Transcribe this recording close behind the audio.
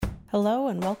Hello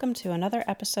and welcome to another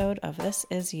episode of This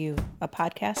Is You, a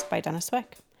podcast by Dennis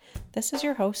Wick. This is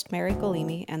your host, Mary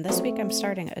Galimi, and this week I'm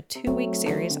starting a 2-week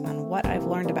series on what I've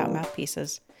learned about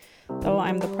mouthpieces. Though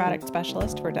I'm the product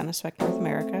specialist for Dennis Wick North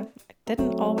America, I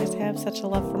didn't always have such a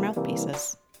love for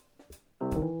mouthpieces.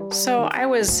 So I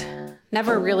was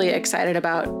never really excited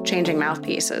about changing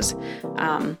mouthpieces.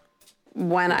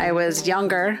 When I was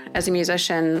younger as a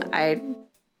musician, I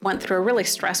went through a really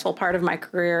stressful part of my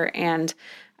career and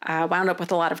wound up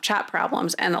with a lot of chop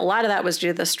problems. And a lot of that was due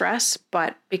to the stress.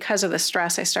 But because of the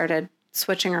stress, I started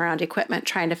switching around equipment,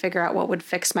 trying to figure out what would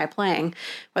fix my playing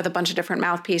with a bunch of different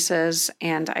mouthpieces.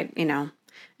 And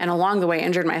and along the way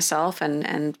injured myself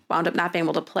and wound up not being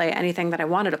able to play anything that I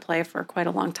wanted to play for quite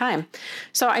a long time.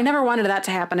 So I never wanted that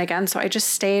to happen again. So I just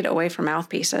stayed away from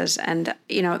mouthpieces. And,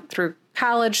 through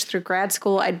college, through grad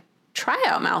school, I'd try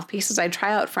out mouthpieces. I'd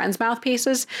try out friends'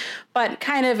 mouthpieces, but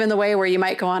kind of in the way where you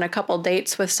might go on a couple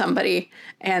dates with somebody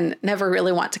and never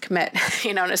really want to commit,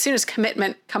 and as soon as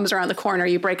commitment comes around the corner,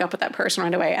 you break up with that person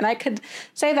right away. And I could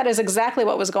say that is exactly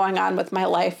what was going on with my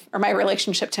life or my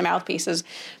relationship to mouthpieces.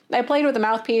 I played with a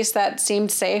mouthpiece that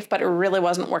seemed safe, but it really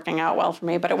wasn't working out well for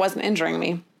me, but it wasn't injuring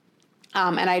me.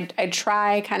 And I'd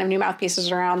try kind of new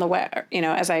mouthpieces around the way,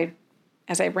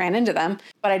 as I ran into them,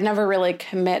 but I'd never really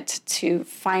commit to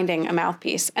finding a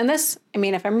mouthpiece. And this,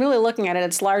 if I'm really looking at it,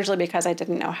 it's largely because I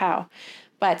didn't know how.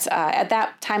 But at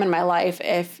that time in my life,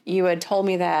 if you had told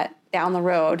me that down the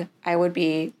road, I would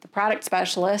be the product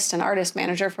specialist and artist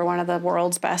manager for one of the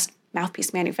world's best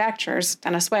mouthpiece manufacturers,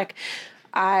 Dennis Wick,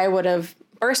 I would have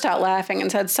burst out laughing and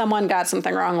said someone got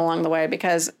something wrong along the way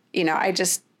because, I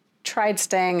just tried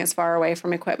staying as far away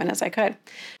from equipment as I could.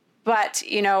 But,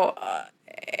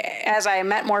 as I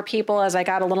met more people, as I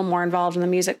got a little more involved in the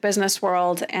music business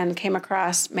world and came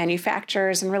across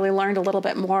manufacturers and really learned a little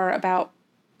bit more about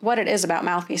what it is about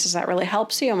mouthpieces that really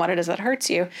helps you and what it is that hurts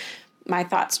you, my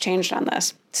thoughts changed on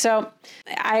this. So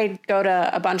I go to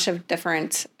a bunch of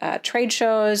different trade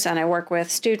shows and I work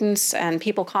with students and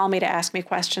people call me to ask me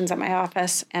questions at my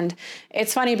office. And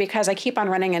it's funny because I keep on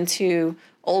running into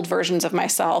old versions of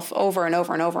myself over and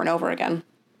over and over and over again.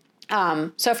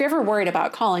 So if you're ever worried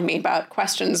about calling me about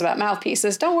questions about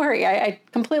mouthpieces, don't worry. I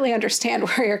completely understand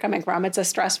where you're coming from. It's a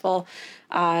stressful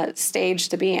stage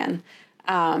to be in.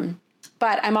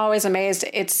 But I'm always amazed.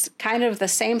 It's kind of the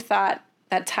same thought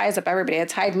that ties up everybody. It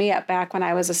tied me up back when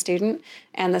I was a student,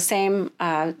 and the same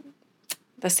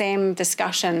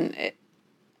discussion it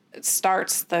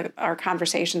starts our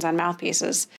conversations on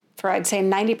mouthpieces for, I'd say,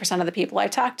 90% of the people I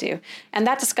talk to. And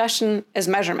that discussion is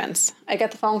measurements. I get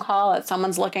the phone call that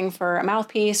someone's looking for a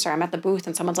mouthpiece, or I'm at the booth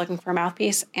and someone's looking for a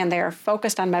mouthpiece, and they are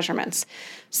focused on measurements.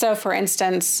 So for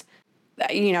instance,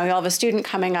 you'll have a student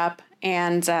coming up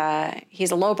and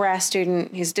he's a low brass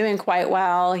student. He's doing quite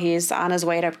well. He's on his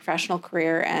way to a professional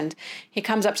career. And he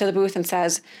comes up to the booth and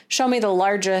says, "Show me the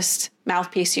largest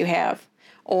mouthpiece you have."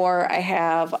 Or I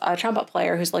have a trumpet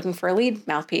player who's looking for a lead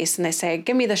mouthpiece, and they say,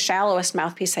 "Give me the shallowest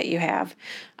mouthpiece that you have."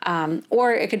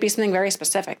 Or it could be something very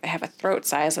specific. They have a throat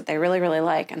size that they really, really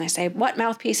like, and they say, "What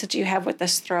mouthpiece do you have with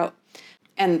this throat?"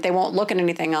 And they won't look at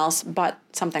anything else but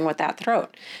something with that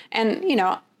throat. And,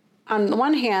 on the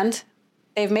one hand,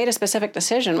 they've made a specific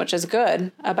decision, which is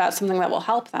good, about something that will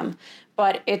help them,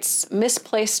 but it's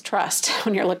misplaced trust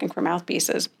when you're looking for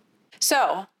mouthpieces.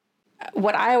 So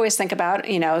what I always think about,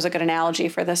 is a good analogy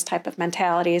for this type of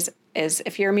mentalities is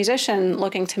if you're a musician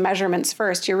looking to measurements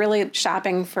first, you're really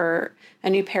shopping for a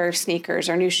new pair of sneakers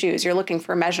or new shoes. You're looking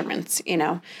for measurements,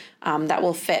 that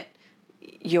will fit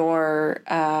your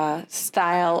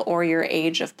style or your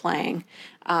age of playing.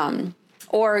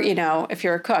 Or, if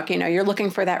you're a cook, you're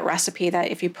looking for that recipe that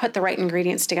if you put the right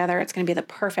ingredients together, it's going to be the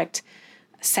perfect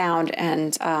sound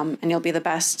and you'll be the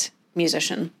best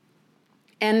musician.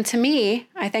 And to me,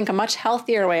 I think a much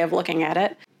healthier way of looking at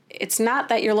it, it's not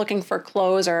that you're looking for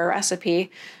clothes or a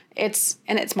recipe. It's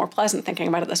more pleasant thinking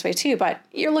about it this way too, but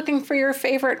you're looking for your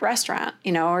favorite restaurant,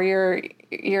 or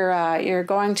you're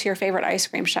going to your favorite ice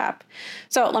cream shop.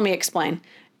 So let me explain.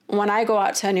 When I go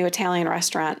out to a new Italian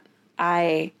restaurant,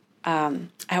 I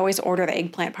always order the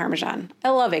eggplant parmesan. I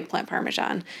love eggplant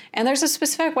parmesan. And there's a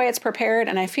specific way it's prepared,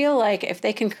 and I feel like if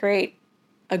they can create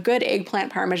a good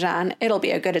eggplant parmesan, it'll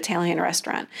be a good Italian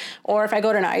restaurant. Or if I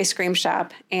go to an ice cream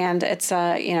shop and it's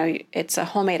a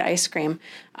homemade ice cream,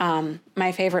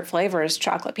 my favorite flavor is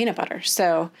chocolate peanut butter.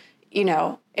 So,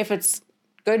 if it's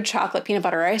good chocolate peanut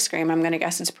butter ice cream, I'm going to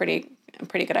guess it's a pretty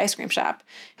good ice cream shop.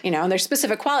 And there's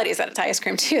specific qualities that it's ice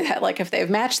cream too, that like if they've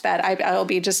matched that, I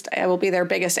will be their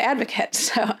biggest advocate.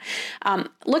 So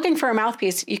looking for a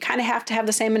mouthpiece, you kind of have to have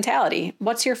the same mentality.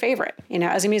 What's your favorite?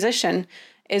 As a musician,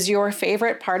 is your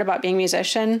favorite part about being a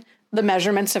musician the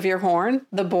measurements of your horn,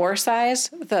 the bore size,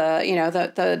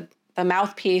 the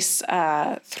mouthpiece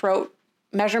throat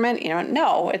measurement.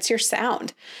 No, it's your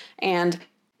sound. And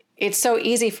it's so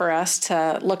easy for us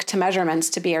to look to measurements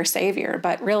to be our savior,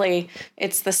 but really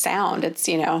it's the sound. It's,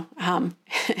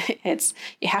 it's,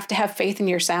 you have to have faith in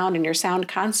your sound and your sound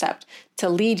concept to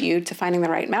lead you to finding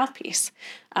the right mouthpiece.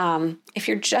 If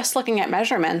you're just looking at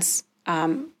measurements,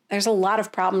 there's a lot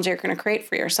of problems you're going to create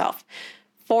for yourself.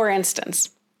 For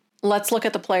instance, let's look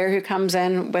at the player who comes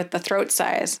in with the throat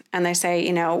size and they say,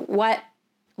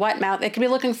 what mouth, they could be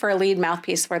looking for a lead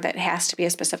mouthpiece where that has to be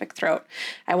a specific throat.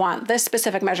 I want this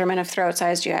specific measurement of throat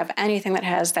size. Do you have anything that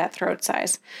has that throat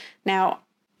size? Now,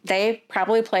 they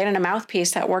probably played in a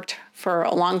mouthpiece that worked for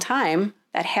a long time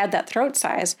that had that throat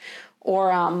size,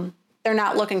 or they're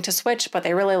not looking to switch, but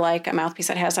they really like a mouthpiece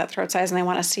that has that throat size and they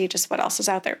want to see just what else is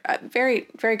out there. Very,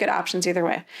 very good options either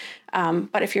way.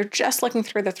 But if you're just looking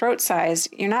through the throat size,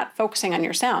 you're not focusing on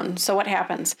your sound. So what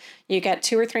happens? You get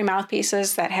 2 or 3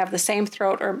 mouthpieces that have the same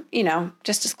throat or,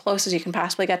 just as close as you can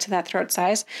possibly get to that throat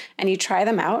size, and you try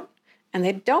them out and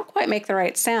they don't quite make the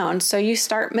right sound. So you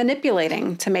start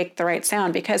manipulating to make the right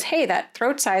sound because, hey, that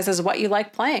throat size is what you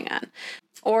like playing on.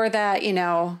 Or that,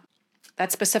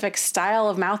 that specific style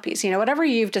of mouthpiece, whatever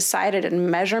you've decided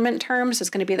in measurement terms is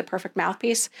going to be the perfect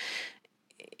mouthpiece.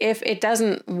 If it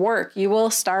doesn't work, you will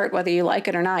start, whether you like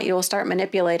it or not, you will start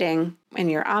manipulating in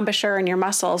your embouchure and your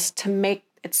muscles to make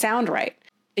it sound right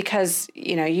because,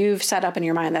 you've set up in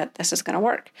your mind that this is going to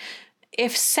work.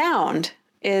 If sound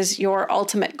is your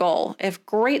ultimate goal, if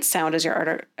great sound is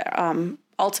your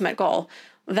ultimate goal,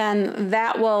 then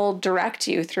that will direct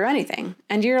you through anything.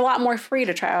 And you're a lot more free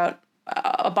to try out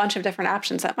a bunch of different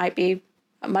options that might be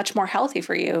much more healthy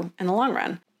for you in the long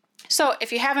run. So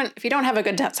if you don't have a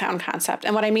good sound concept,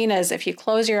 and what I mean is if you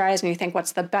close your eyes and you think,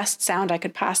 what's the best sound I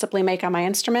could possibly make on my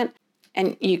instrument,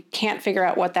 and you can't figure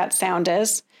out what that sound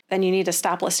is, then you need to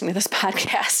stop listening to this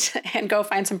podcast and go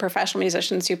find some professional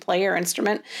musicians who play your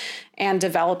instrument and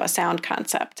develop a sound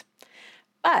concept.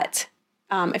 But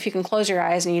if you can close your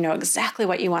eyes and you know exactly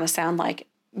what you want to sound like,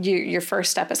 your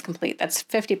first step is complete. That's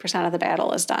 50% of the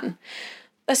battle is done.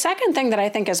 The second thing that I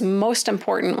think is most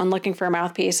important when looking for a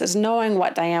mouthpiece is knowing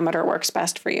what diameter works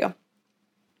best for you.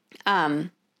 And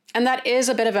that is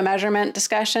a bit of a measurement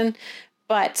discussion,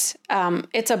 but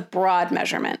it's a broad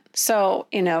measurement. So,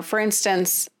 for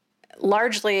instance,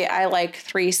 largely I like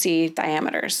 3C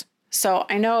diameters. So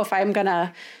I know if I'm going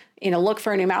to look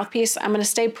for a new mouthpiece, I'm going to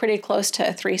stay pretty close to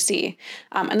a 3C.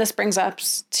 And this brings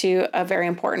us to a very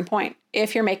important point.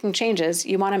 If you're making changes,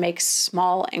 you want to make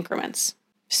small increments.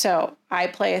 So I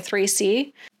play a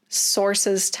 3C.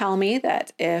 Sources tell me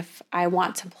that if I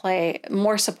want to play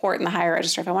more support in the higher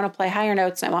register, if I want to play higher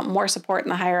notes and I want more support in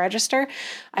the higher register,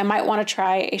 I might want to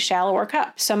try a shallower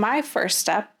cup. So my first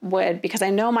step would, because I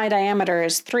know my diameter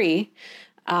is 3,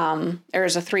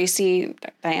 there's a 3C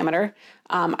diameter,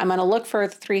 I'm going to look for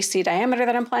the 3C diameter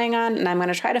that I'm playing on, and I'm going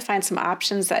to try to find some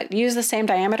options that use the same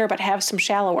diameter but have some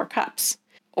shallower cups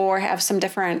or have some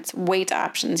different weight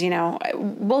options.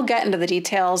 We'll get into the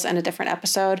details in a different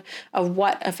episode of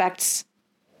what affects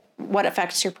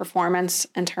your performance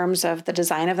in terms of the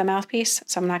design of the mouthpiece.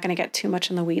 So I'm not going to get too much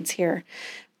in the weeds here.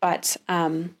 But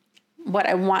what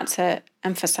I want to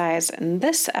emphasize in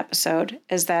this episode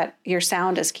is that your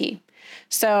sound is key.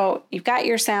 So you've got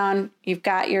your sound, you've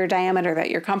got your diameter that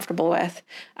you're comfortable with.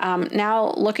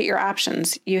 Now look at your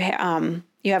options. You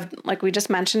have, like we just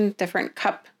mentioned, different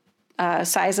cup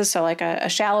sizes. So like a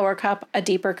shallower cup, a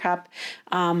deeper cup,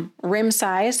 rim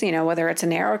size, whether it's a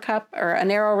narrow cup or a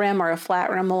narrow rim or a flat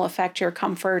rim will affect your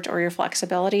comfort or your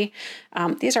flexibility.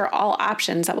 These are all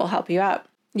options that will help you out.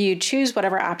 You choose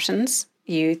whatever options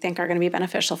you think are going to be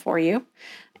beneficial for you.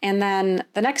 And then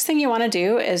the next thing you want to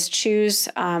do is choose,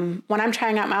 when I'm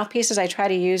trying out mouthpieces, I try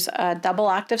to use a double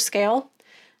octave scale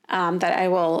that I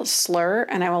will slur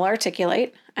and I will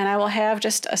articulate, and I will have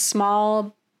just a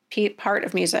small part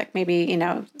of music, maybe,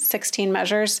 16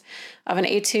 measures of an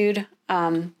etude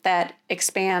that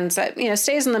expands, that,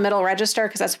 stays in the middle register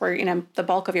because that's where, the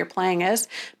bulk of your playing is,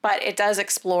 but it does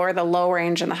explore the low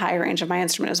range and the high range of my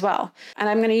instrument as well. And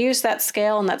I'm going to use that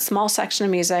scale and that small section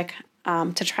of music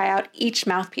to try out each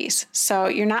mouthpiece. So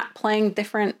you're not playing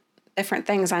different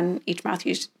things on each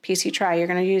mouthpiece you try. You're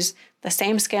going to use the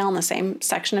same scale and the same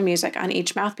section of music on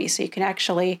each mouthpiece so you can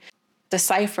actually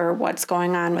decipher what's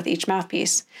going on with each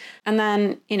mouthpiece. And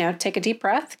then, take a deep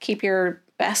breath, keep your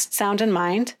best sound in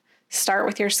mind, start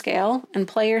with your scale and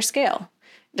play your scale.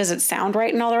 Does it sound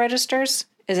right in all the registers?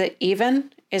 Is it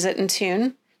even? Is it in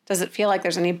tune? Does it feel like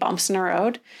there's any bumps in the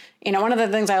road? One of the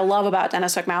things I love about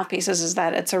Dennis Wick mouthpieces is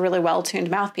that it's a really well-tuned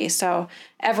mouthpiece. So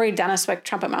every Dennis Wick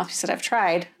trumpet mouthpiece that I've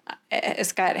tried,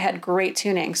 had great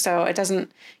tuning. So it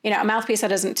doesn't, a mouthpiece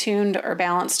that isn't tuned or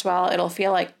balanced well, it'll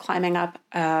feel like climbing up,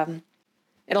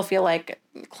 it'll feel like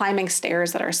climbing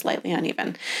stairs that are slightly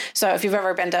uneven. So if you've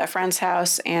ever been to a friend's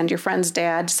house and your friend's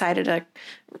dad decided to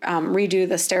redo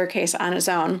the staircase on his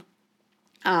own,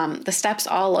 the steps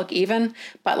all look even,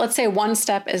 but let's say one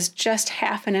step is just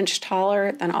half an inch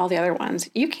taller than all the other ones.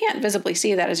 You can't visibly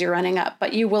see that as you're running up,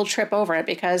 but you will trip over it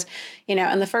because,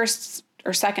 in the first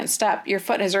or second step, your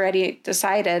foot has already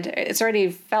decided, it's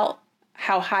already felt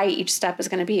how high each step is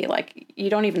going to be. Like you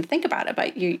don't even think about it,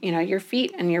 but your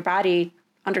feet and your body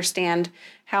understand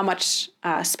how much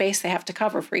space they have to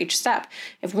cover for each step.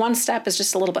 If one step is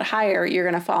just a little bit higher, you're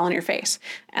going to fall on your face.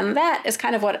 And that is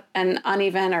kind of what an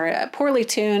uneven or a poorly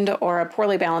tuned or a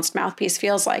poorly balanced mouthpiece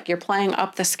feels like. You're playing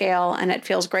up the scale and it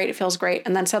feels great.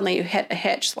 And then suddenly you hit a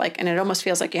hitch, and it almost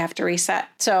feels like you have to reset.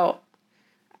 So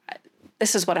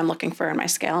this is what I'm looking for in my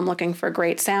scale. I'm looking for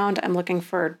great sound. I'm looking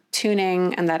for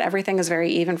tuning and that everything is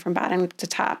very even from bottom to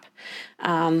top.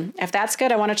 If that's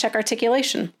good, I want to check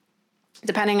articulation.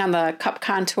 Depending on the cup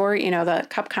contour, the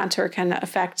cup contour can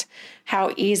affect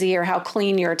how easy or how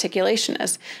clean your articulation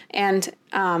is. And,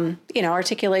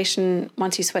 articulation,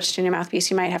 once you switch to a new mouthpiece,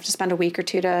 you might have to spend a week or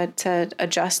two to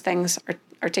adjust things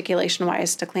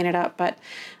articulation-wise to clean it up. But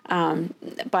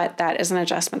that is an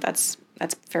adjustment that's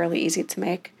fairly easy to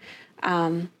make.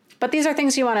 But these are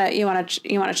things you want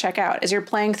to check out as you're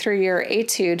playing through your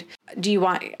etude.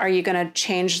 Are you going to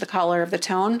change the color of the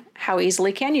tone? How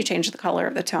easily can you change the color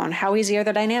of the tone? How easy are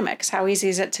the dynamics? How easy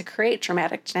is it to create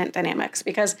dramatic dynamics?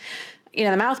 Because,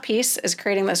 the mouthpiece is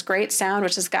creating this great sound,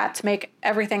 which has got to make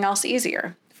everything else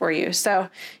easier for you. So,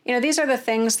 these are the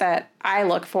things that I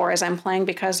look for as I'm playing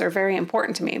because they're very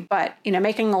important to me. But,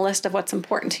 making a list of what's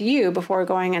important to you before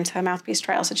going into a mouthpiece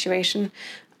trial situation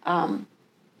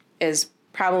is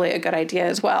probably a good idea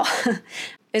as well.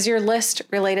 Is your list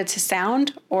related to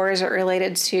sound, or is it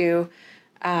related to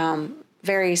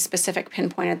very specific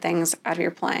pinpointed things out of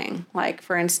your playing? Like,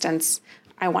 for instance,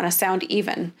 I want to sound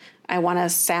even. I want to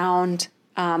sound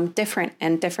different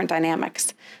and different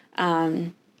dynamics.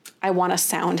 I want to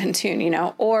sound in tune,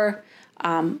 or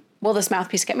will this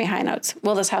mouthpiece get me high notes?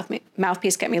 Will this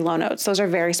mouthpiece get me low notes? Those are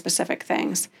very specific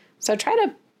things. So try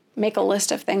to make a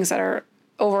list of things that are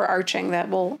overarching that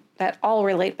all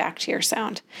relate back to your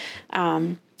sound.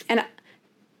 And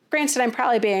granted, I'm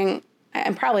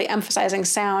probably emphasizing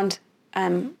sound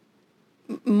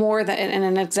more than in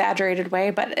an exaggerated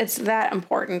way, but it's that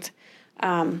important.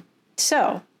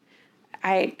 So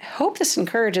I hope this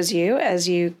encourages you as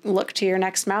you look to your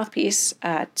next mouthpiece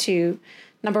to,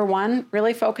 number one,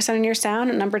 really focus on your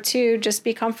sound. And number two, just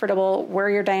be comfortable where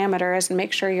your diameter is and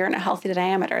make sure you're in a healthy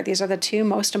diameter. These are the two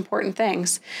most important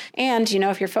things. And,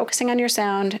 if you're focusing on your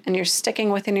sound and you're sticking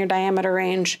within your diameter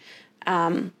range,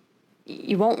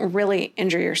 you won't really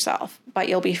injure yourself, but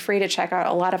you'll be free to check out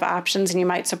a lot of options and you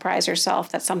might surprise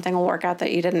yourself that something will work out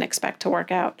that you didn't expect to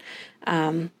work out.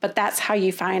 But that's how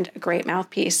you find a great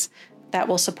mouthpiece that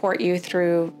will support you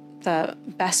through the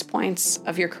best points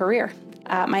of your career.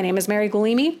 My name is Mary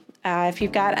Galimi. If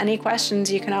you've got any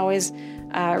questions, you can always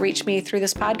reach me through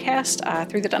this podcast,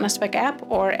 through the Dennis Wick app,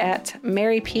 or at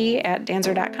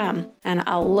maryp@danzer.com. And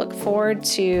I'll look forward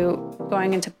to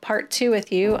going into part 2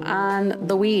 with you on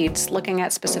the weeds, looking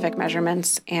at specific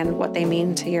measurements and what they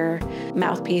mean to your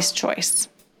mouthpiece choice.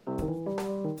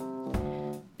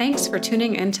 Thanks for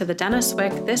tuning into the Dennis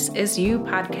Wick This Is You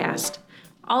podcast.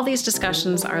 All these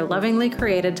discussions are lovingly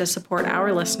created to support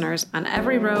our listeners on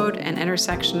every road and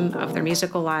intersection of their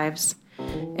musical lives.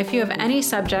 If you have any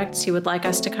subjects you would like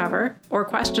us to cover or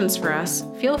questions for us,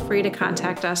 feel free to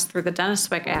contact us through the Dennis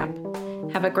Wick app.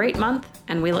 Have a great month,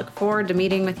 and we look forward to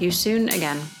meeting with you soon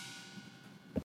again.